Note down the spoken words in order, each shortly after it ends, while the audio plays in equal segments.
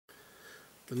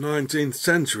The 19th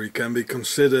century can be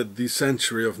considered the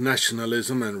century of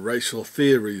nationalism and racial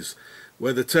theories,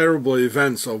 where the terrible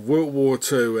events of World War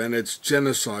II and its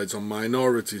genocides on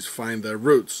minorities find their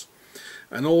roots.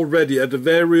 And already at a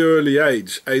very early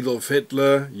age, Adolf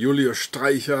Hitler, Julius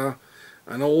Streicher,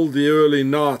 and all the early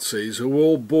Nazis, who were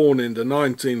all born in the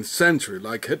 19th century,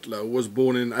 like Hitler was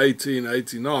born in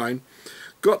 1889,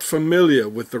 got familiar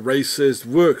with the racist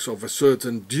works of a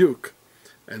certain duke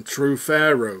and true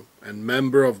pharaoh and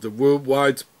member of the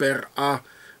worldwide Per A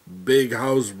big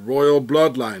house royal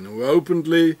bloodline, who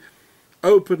openly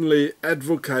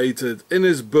advocated in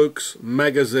his books,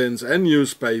 magazines and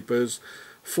newspapers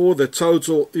for the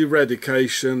total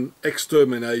eradication,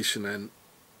 extermination and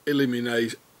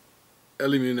elimination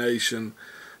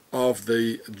of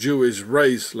the Jewish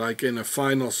race, like in a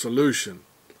final solution,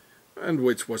 and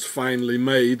which was finally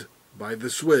made by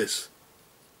the Swiss.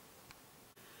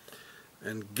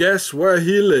 And guess where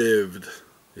he lived?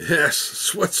 Yes,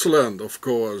 Switzerland, of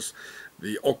course,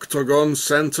 the octagon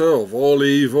center of all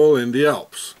evil in the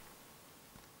Alps.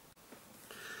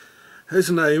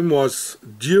 His name was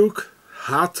Duke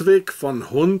Hartwig von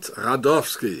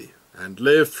HUNDT-RADOWSKY and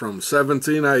lived from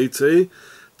 1780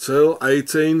 till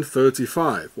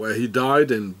 1835, where he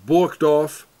died in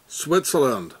Burgdorf,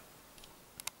 Switzerland,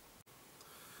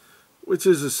 which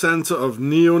is a center of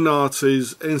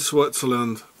neo-Nazis in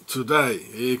Switzerland today.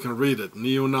 Here you can read it.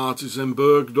 Neo-Nazis in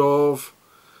Burgdorf.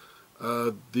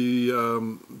 The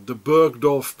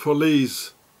Burgdorf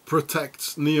police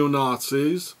protects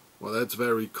neo-Nazis. Well, that's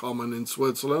very common in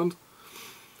Switzerland.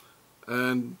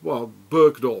 And, well,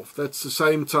 Burgdorf, that's the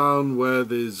same town where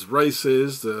this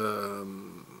racist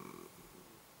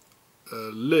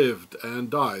lived and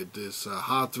died, this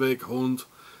Hartwig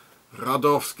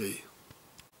HUNDT-RADOWSKY.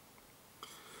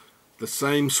 The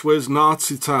same Swiss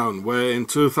Nazi town where in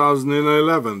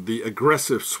 2011 the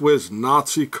aggressive Swiss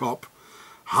Nazi cop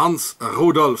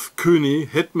Hans-Rudolf-König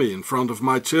hit me in front of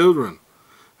my children.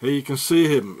 Here you can see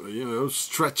him, you know,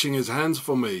 stretching his hands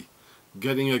for me,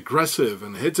 getting aggressive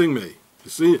and hitting me.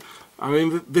 You see, I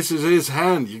mean, this is his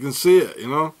hand, you can see it, you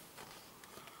know.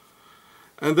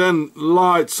 And then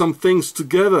lied some things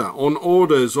together on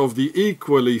orders of the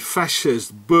equally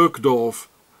fascist Burgdorf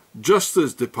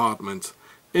Justice Department,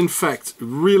 in fact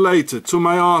related to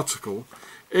my article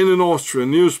in an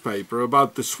Austrian newspaper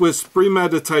about the Swiss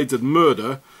premeditated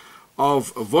murder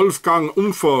of Wolfgang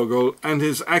Umvogel and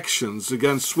his actions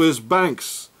against Swiss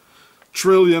banks, $1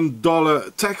 trillion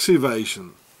tax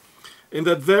evasion. In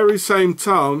that very same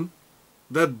town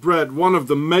that bred one of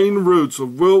the main roots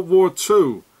of World War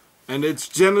II and its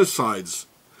genocides,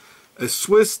 a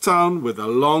Swiss town with a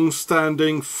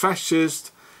long-standing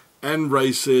fascist and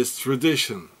racist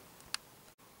tradition.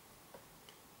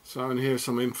 So, and here's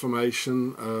some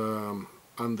information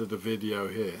under the video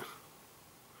here,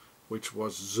 which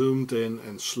was zoomed in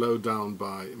and slowed down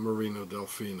by Marino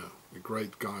Delfino, a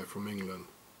great guy from England.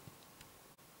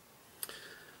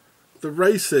 The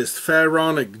racist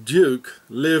pharaonic duke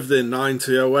lived in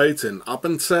 1908 in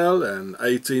Appenzell and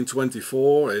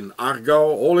 1824 in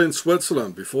Aargau, all in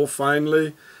Switzerland, before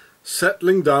finally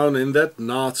settling down in that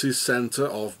Nazi center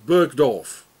of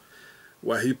Burgdorf,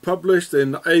 where he published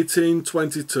in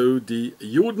 1822 the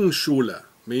Judenschule,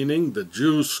 meaning the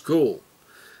Jews' school,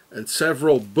 and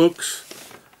several books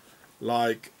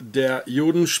like Der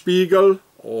Judenspiegel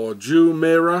or Jew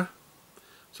Mirror.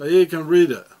 So here you can read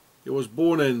it. He was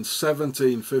born in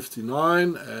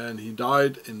 1759 and he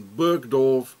died in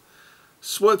Burgdorf,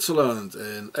 Switzerland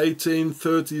in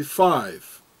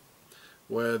 1835,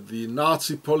 where the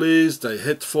Nazi police, they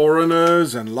hit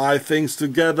foreigners and lie things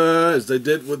together, as they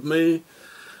did with me,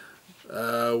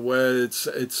 where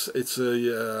it's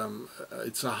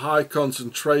a high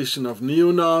concentration of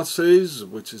neo-Nazis,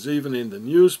 which is even in the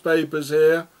newspapers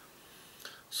here.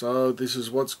 So this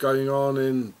is what's going on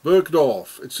in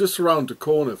Burgdorf. It's just around the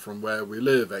corner from where we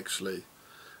live, actually.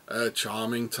 A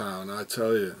charming town, I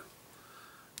tell you.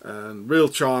 And real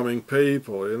charming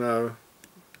people, you know.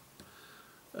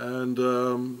 And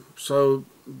so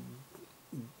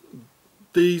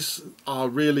these are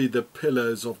really the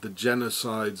pillars of the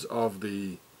genocides of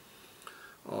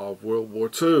World War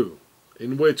II,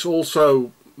 in which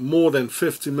also more than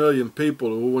 50 million people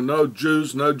who were no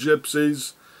Jews, no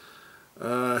Gypsies,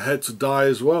 had to die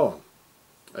as well,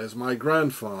 as my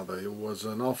grandfather, who was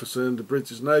an officer in the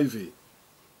British Navy.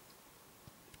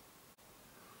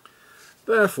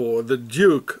 Therefore, the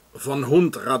Duke von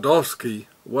HUNDT-RADOWSKY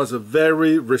was a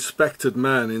very respected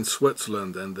man in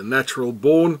Switzerland, and the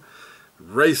natural-born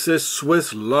racist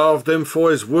Swiss loved him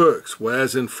for his works,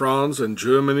 whereas in France and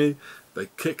Germany they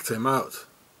kicked him out.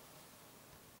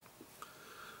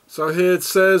 So here it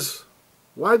says,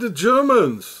 Why the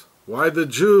Germans? Why the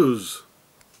Jews?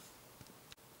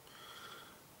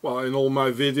 Well, in all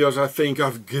my videos I think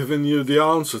I've given you the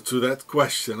answer to that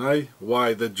question, eh?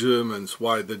 Why the Germans?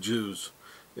 Why the Jews?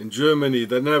 In Germany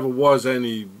there never was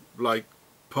any like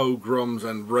pogroms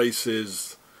and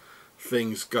racist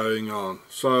things going on.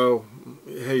 So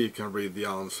here you can read the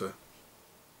answer.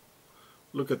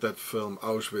 Look at that film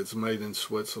Auschwitz, made in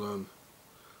Switzerland.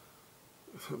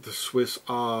 The Swiss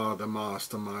are the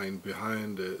mastermind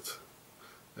behind it.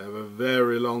 They have a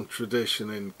very long tradition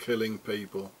in killing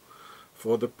people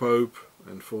for the Pope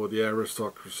and for the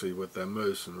aristocracy with their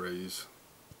mercenaries.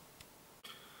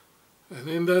 And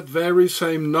in that very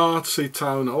same Nazi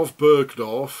town of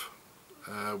Burgdorf,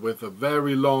 with a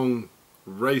very long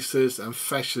racist and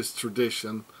fascist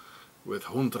tradition with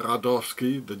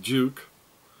HUNDT-RADOWSKY, the Duke,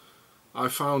 I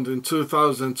found in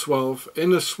 2012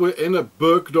 in a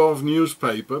Burgdorf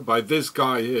newspaper by this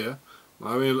guy here.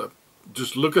 I mean,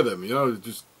 just look at him, you know,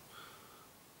 just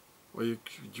well, you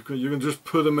can just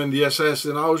put him in the SS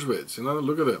in Auschwitz, you know.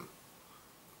 Look at him.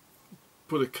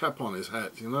 Put a cap on his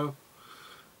head, you know.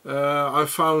 I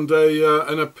found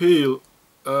an appeal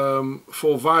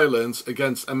for violence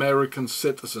against American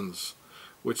citizens,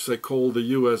 which they call the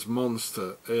U.S.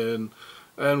 monster, and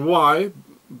why?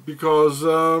 Because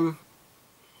of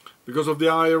the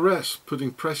IRS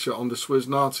putting pressure on the Swiss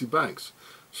Nazi banks.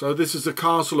 So this is the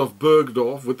castle of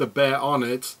Burgdorf with the bear on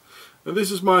it, and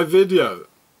this is my video,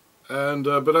 and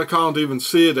but I can't even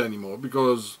see it anymore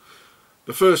because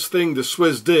the first thing the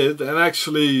Swiss did, and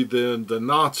actually the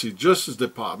Nazi Justice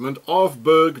Department of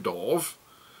Burgdorf,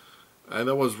 and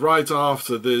that was right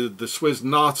after the Swiss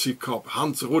Nazi cop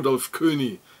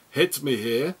HUNDT-RADOWSKY hit me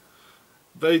here,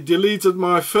 they deleted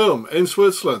my film in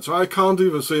Switzerland, so I can't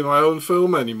even see my own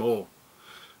film anymore.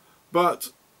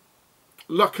 But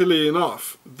luckily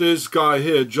enough, this guy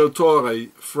here,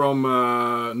 Jotore from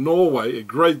Norway, a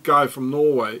great guy from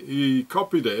Norway, he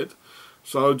copied it.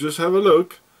 So just have a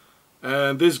look.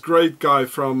 And this great guy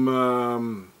from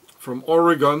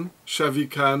Oregon,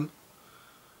 Shavikan,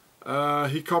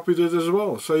 he copied it as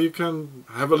well. So you can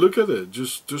have a look at it.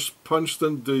 Just punch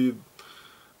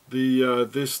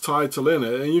this title in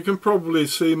it, and you can probably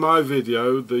see my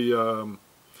video. You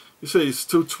see, it's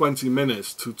 220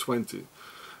 minutes, 220.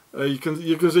 You can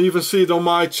even see it on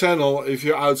my channel if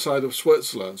you're outside of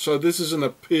Switzerland. So this is an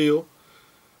appeal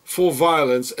for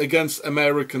violence against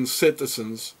American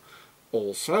citizens,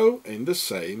 also in the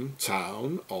same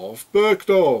town of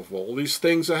Burgdorf. All these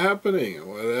things are happening,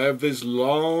 where they have this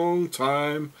long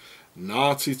time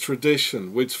Nazi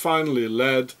tradition, which finally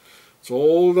led to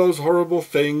all those horrible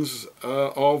things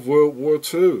of World War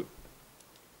II.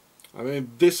 I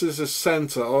mean, this is a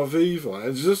center of evil.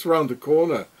 It's just around the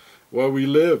corner where we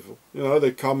live. You know,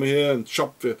 they come here and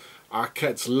chop our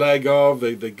cat's leg off.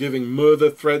 They're giving murder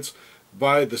threats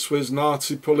by the Swiss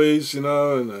Nazi police, you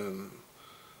know, and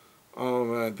oh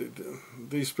man,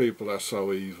 these people are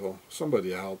so evil.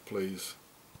 Somebody help, please.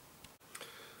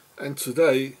 And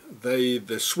today, the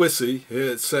Swissy,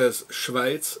 here it says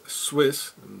Schweiz,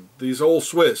 Swiss, and these all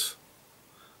Swiss.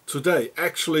 Today,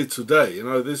 actually today, you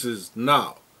know, this is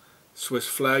now, Swiss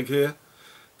flag here.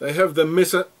 They have the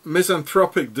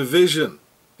misanthropic division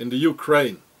in the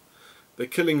Ukraine. They're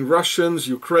killing Russians,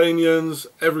 Ukrainians,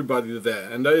 everybody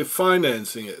there, and they're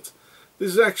financing it.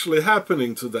 This is actually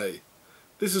happening today.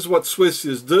 This is what Swiss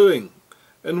is doing.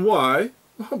 And why?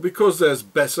 Well, because there's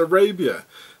Bessarabia.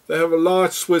 They have a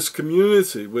large Swiss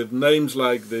community with names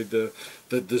like the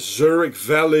Zurich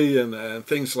Valley and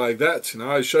things like that. You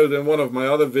know, I showed in one of my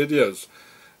other videos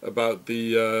about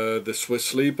the Swiss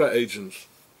sleeper agents.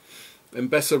 And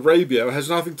Bessarabia has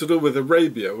nothing to do with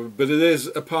Arabia, but it is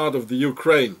a part of the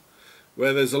Ukraine,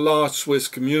 where there's a large Swiss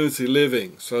community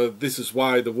living. So this is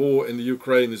why the war in the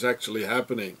Ukraine is actually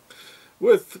happening,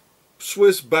 with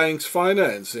Swiss banks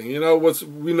financing. You know,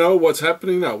 we know what's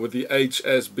happening now with the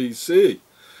HSBC.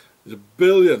 There's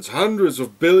billions, hundreds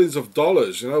of billions of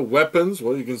dollars, you know, weapons.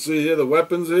 Well, you can see here the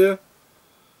weapons here.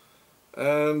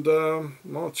 And,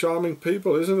 well, charming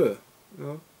people, isn't it? You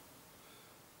know,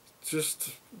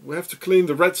 just, we have to clean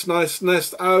the rat's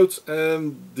nest out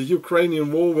and the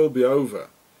Ukrainian war will be over.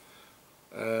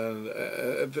 And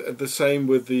the same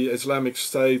with the Islamic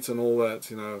State and all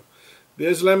that, you know. The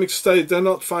Islamic State, they're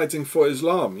not fighting for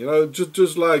Islam, you know,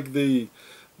 just like the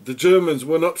Germans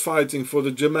were not fighting for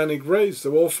the Germanic race. They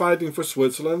were all fighting for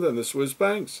Switzerland and the Swiss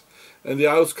banks. And the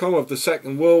outcome of the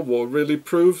Second World War really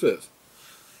proved it.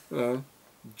 You know,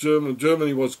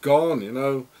 Germany was gone, you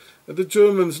know. And the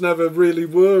Germans never really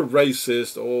were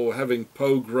racist or having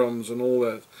pogroms and all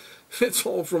that. It's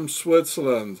all from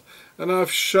Switzerland. And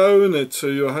I've shown it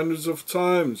to you hundreds of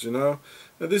times, you know.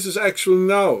 And this is actually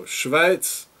now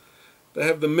Schweiz. They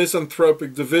have the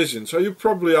misanthropic division. So you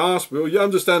probably ask me, well, you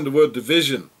understand the word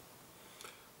division,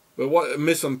 but what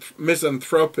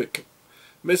misanthropic?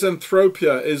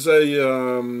 Misanthropia is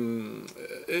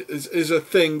a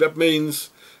thing that means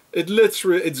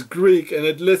it's Greek, and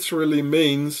it literally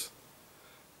means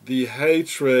the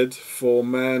hatred for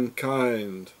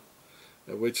mankind,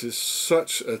 which is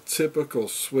such a typical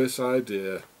Swiss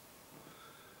idea.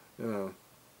 You know,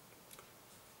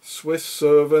 Swiss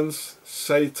servants,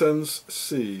 Satan's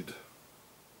seed,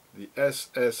 the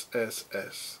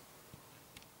SSSS.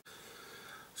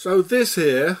 So this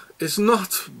here is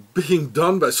not being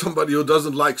done by somebody who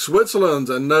doesn't like Switzerland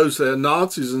and knows they're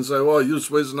Nazis and say, well, you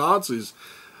Swiss Nazis.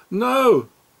 No,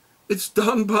 it's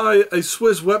done by a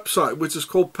Swiss website which is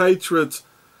called Patriotic,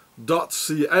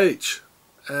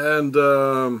 and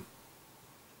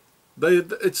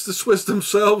it's the Swiss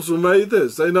themselves who made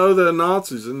this. They know they're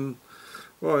Nazis, and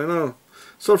well, you know.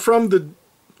 So from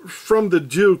the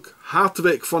Duke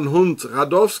Hartwig von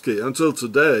HUNDT-RADOWSKY until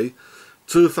today,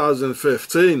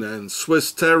 2015, and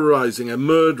Swiss terrorizing and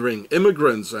murdering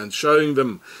immigrants and showing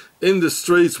them in the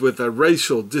streets with their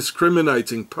racial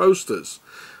discriminating posters.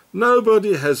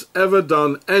 Nobody has ever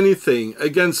done anything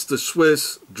against the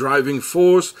Swiss driving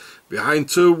force behind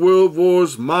 2 world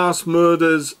wars, mass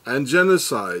murders and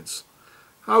genocides.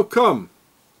 How come?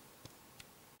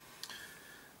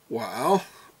 Well,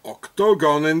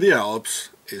 Octagon in the Alps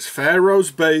is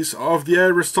Pharaoh's base of the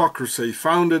aristocracy,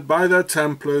 founded by their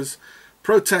Templars,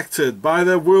 protected by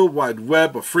their worldwide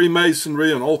web of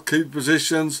Freemasonry and all key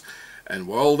positions, and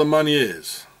where all the money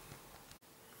is.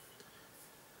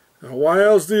 Now, why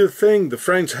else do you think the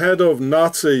French head of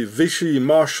Nazi Vichy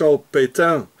Marshal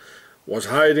Pétain was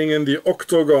hiding in the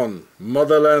Octagon,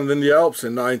 motherland in the Alps,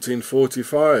 in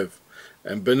 1945,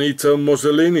 and Benito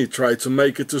Mussolini tried to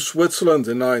make it to Switzerland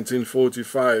in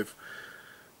 1945,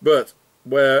 but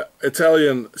where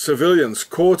Italian civilians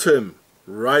caught him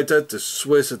right at the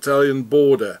Swiss-Italian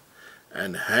border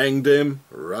and hanged him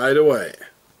right away.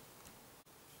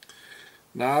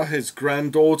 Now his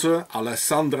granddaughter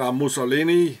Alessandra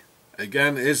Mussolini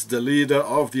again is the leader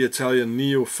of the Italian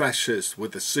neo-fascists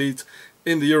with a seat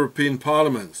in the European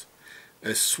Parliament.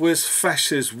 A Swiss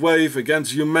fascist wave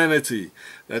against humanity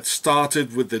that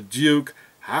started with the Duke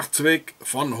Hartwig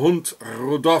von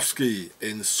HUNDT-RADOWSKY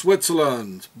in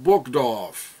Switzerland,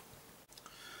 Burgdorf,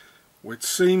 which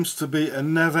seems to be a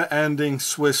never-ending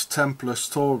Swiss Templar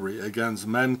story against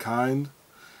mankind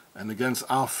and against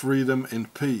our freedom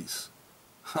and peace.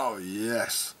 Oh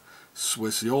yes,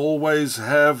 Swiss, you always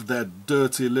have their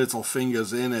dirty little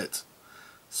fingers in it,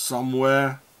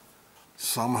 somewhere,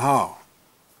 somehow.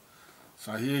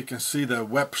 So here you can see their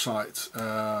website.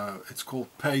 It's called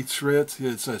Patriot.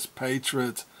 Here it says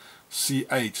Patriot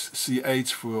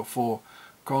CH for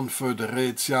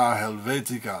Confederatia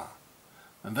Helvetica.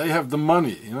 And they have the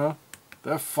money, you know.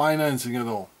 They're financing it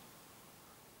all.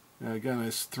 Yeah, again,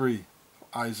 it's 3.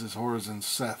 Isis, Horus and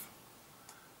Seth.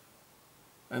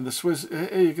 And the Swiss,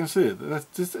 here you can see it.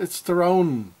 It's their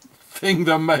own thing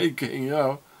they're making, you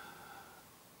know.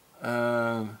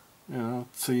 You know,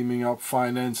 teaming up,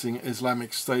 financing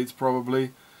Islamic State,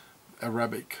 probably.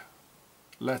 Arabic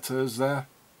letters there.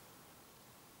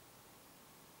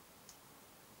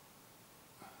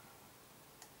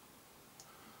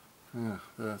 Yeah,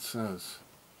 there it says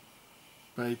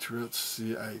Patriot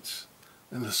CH.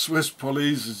 And the Swiss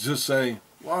police is just saying,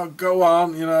 well, go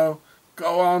on, you know,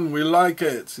 go on, we like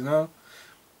it, you know.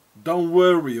 Don't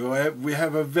worry, we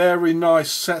have a very nice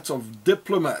set of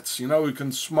diplomats, you know, who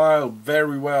can smile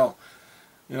very well,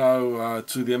 you know,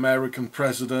 to the American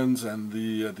president and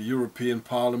the European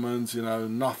Parliament, you know,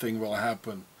 nothing will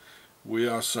happen. We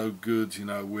are so good, you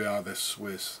know, we are the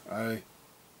Swiss, eh?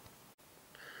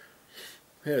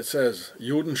 Here it says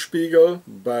Judenspiegel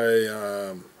by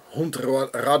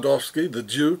HUNDT-RADOWSKY, the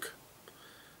Duke,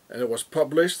 and it was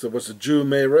published, it was a Jew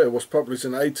mirror, it was published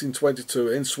in 1822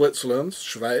 in Switzerland,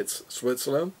 Schweiz,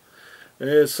 Switzerland. And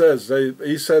here it says,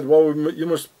 he said, well, you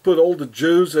must put all the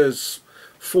Jews as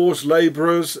forced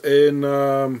laborers in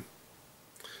the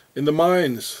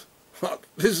mines.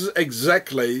 This is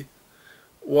exactly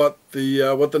what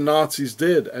the Nazis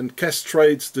did, and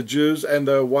castrates the Jews and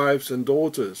their wives and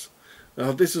daughters.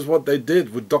 Now this is what they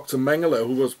did with Dr. Mengele,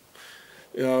 who was,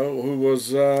 you know, who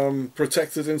was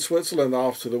protected in Switzerland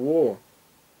after the war.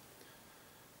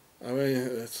 I mean,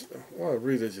 it's, well,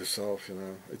 read it yourself, you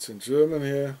know. It's in German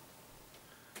here.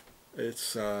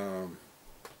 It's and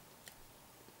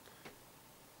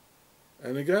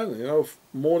again, you know,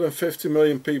 more than 50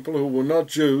 million people who were not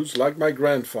Jews, like my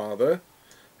grandfather,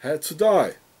 had to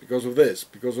die because of this,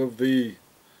 because of the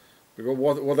because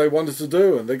what they wanted to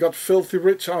do, and they got filthy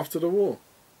rich after the war.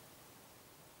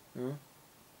 Yeah.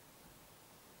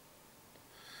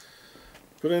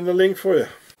 Put in the link for you.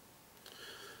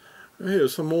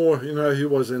 Here's some more. You know, he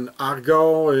was in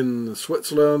Aargau in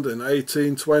Switzerland in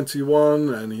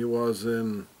 1821, and he was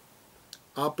in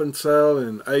Appenzell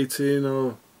in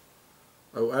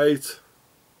 1808,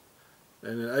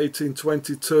 and in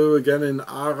 1822 again in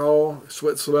Aargau,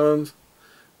 Switzerland,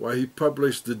 where he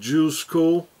published The Jews'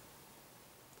 School,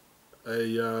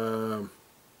 3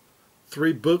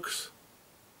 books.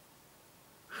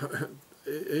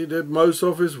 He did most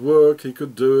of his work, he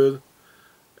could do it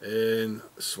in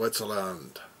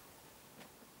Switzerland.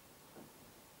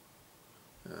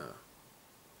 Yeah.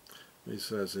 He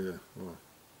says here, well.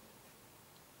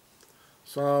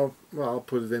 So, well, I'll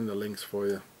put it in the links for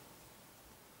you.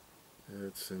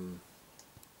 It's in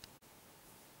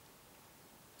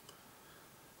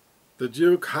the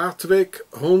Duke Hartwig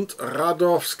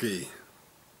HUNDT-RADOWSKY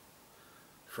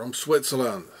from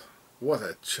Switzerland. What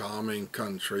a charming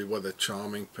country, what a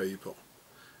charming people.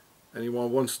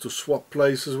 Anyone wants to swap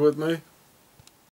places with me?